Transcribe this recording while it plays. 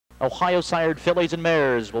Ohio-sired fillies and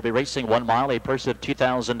mares will be racing 1 mile, a purse of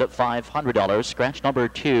 $2,500. Scratch number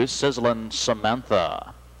 2, Sizzlin'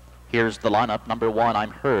 Samantha. Here's the lineup. Number 1,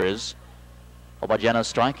 I'm Hers. By Jenna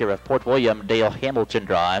Stryker of Port William, Dale Hamilton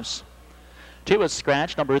drives. 2 is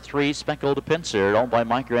scratch number 3, Speckled Pincer, owned by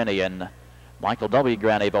Mike Graney and Michael W.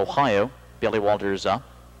 Graney of Ohio. Billy Walters up.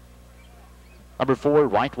 Number 4,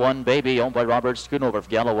 Right One Baby, owned by Robert Schoonover of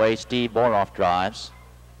Galloway. Steve Boroff drives.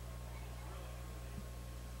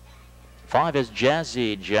 5 is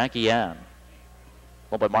Jazzy, Jackie Ann,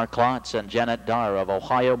 owned by Mark Clotts and Janet Dyer of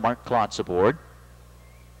Ohio. Mark Clotts aboard.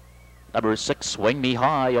 Number 6, Swing Me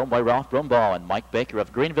High, owned by Ralph Brumbaugh and Mike Baker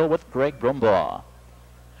of Greenville with Greg Brumbaugh.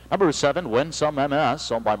 Number 7, Win Some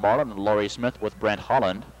MS, owned by Marlon and Laurie Smith with Brent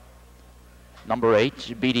Holland. Number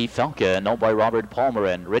 8, BD Falcon, owned by Robert Palmer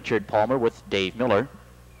and Richard Palmer with Dave Miller.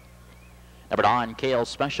 Number 9, Kale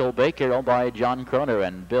Special Baker, owned by John Croner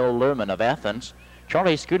and Bill Lerman of Athens.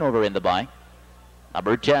 Charlie Schoonover in the bike.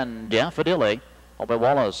 Number 10, Daffodilly, owned by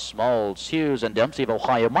Wallace, Smalls, Hughes, and Dempsey of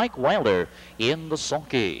Ohio. Mike Wilder in the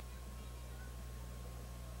sulky.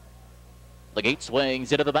 The gate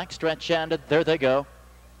swings into the backstretch, and there they go.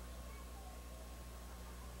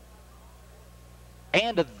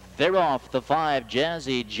 And they're off. The 5,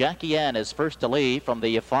 Jazzy, Jackie Ann is first to leave. From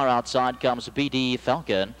the far outside comes BD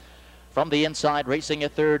Falcon. From the inside, racing a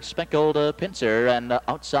 3rd, Speckled Pincer, and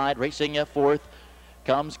outside, racing a 4th,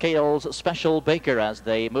 comes Kale's Special Baker as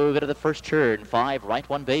they move into the first turn. 5, Right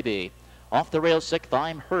One Baby. Off the rail, 6th,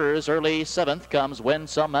 I'm Hers. Early 7th comes Win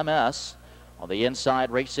Some MS. On the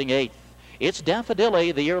inside, racing 8th, it's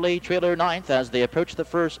Daffodilly, the early trailer 9th as they approach the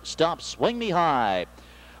first stop. Swing Me High.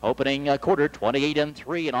 Opening quarter, 28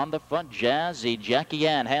 3, and on the front, Jazzy, Jackie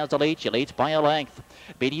Ann has the lead. She leads by a length.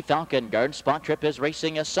 BD Falcon, Garden Spot Trip is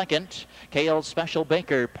racing a 2nd. Kale's Special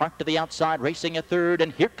Baker parked to the outside, racing a 3rd,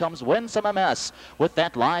 and here comes Win Some MS with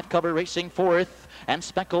that live cover racing 4th. And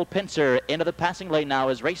Speckled Pincer into the passing lane now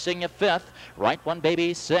is racing a 5th. Right One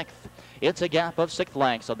Baby 6th. It's a gap of 6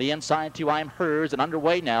 lengths on the inside to I'm Hers, and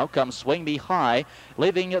underway now comes Swing Me High,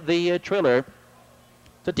 leaving the trailer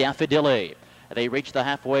to Daffodilly. They reach the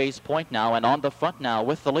halfway point now, and on the front now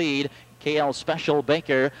with the lead, KL Special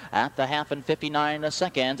Baker at the half and 59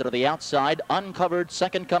 seconds. To the outside, uncovered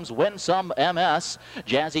 2nd comes Win Some MS.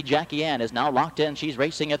 Jazzy Jackie Ann is now locked in. She's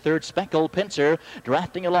racing a 3rd, Speckled Pincer,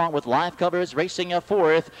 drafting along with live covers, racing a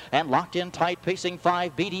 4th, and locked in tight, pacing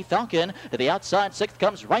 5, BD Falcon. To the outside, 6th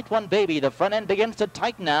comes Right One Baby. The front end begins to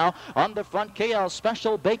tighten now. On the front, KL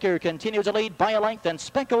Special Baker continues to lead by a length, and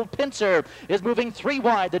Speckled Pincer is moving 3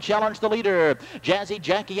 wide to challenge the leader. Jazzy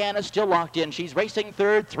Jackie Ann is still locked in. She's racing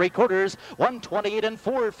 3rd, 3/4. 128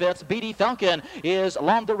 4/5. BD Falcon is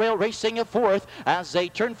along the rail racing a 4th. As they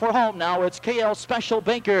turn for home now, it's KL Special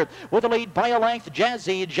Baker with a lead by a length.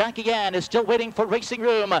 Jazzy Jackie Ann is still waiting for racing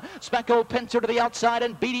room. Speckled Pincer to the outside,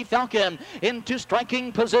 and BD Falcon into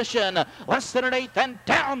striking position. Less than an 1/8, and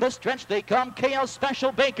down the stretch they come. KL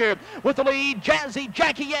Special Baker with the lead. Jazzy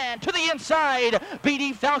Jackie Ann to the inside.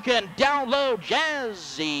 BD Falcon down low.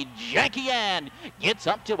 Jazzy Jackie Ann gets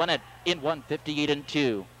up to win it in 158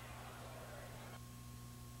 2.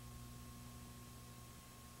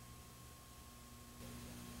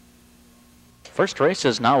 First race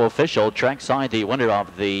is now official. Trackside, the winner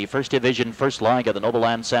of the First Division first leg of the Noble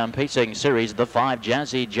Land Sam Pacing Series, the 5,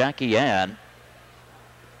 Jazzy Jackie Ann.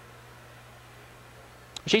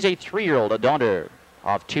 She's a 3-year-old, a daughter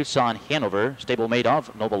of Tucson, Hanover, stablemate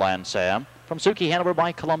of Noble Land Sam, from Suki, Hanover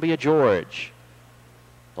by Columbia George.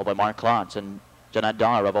 Sold by Mark Clotts and Janet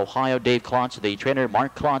Dyer of Ohio. Dave Clotts, the trainer.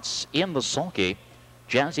 Mark Clotts in the sulky.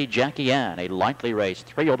 Jazzy Jackie Ann, a lightly raced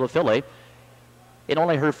 3-year-old filly. In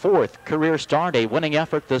only her 4th career start, a winning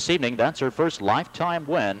effort this evening. That's her first lifetime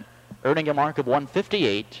win, earning a mark of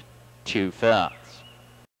 158 2/5.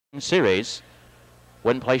 Series,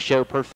 win, place, show, perfect.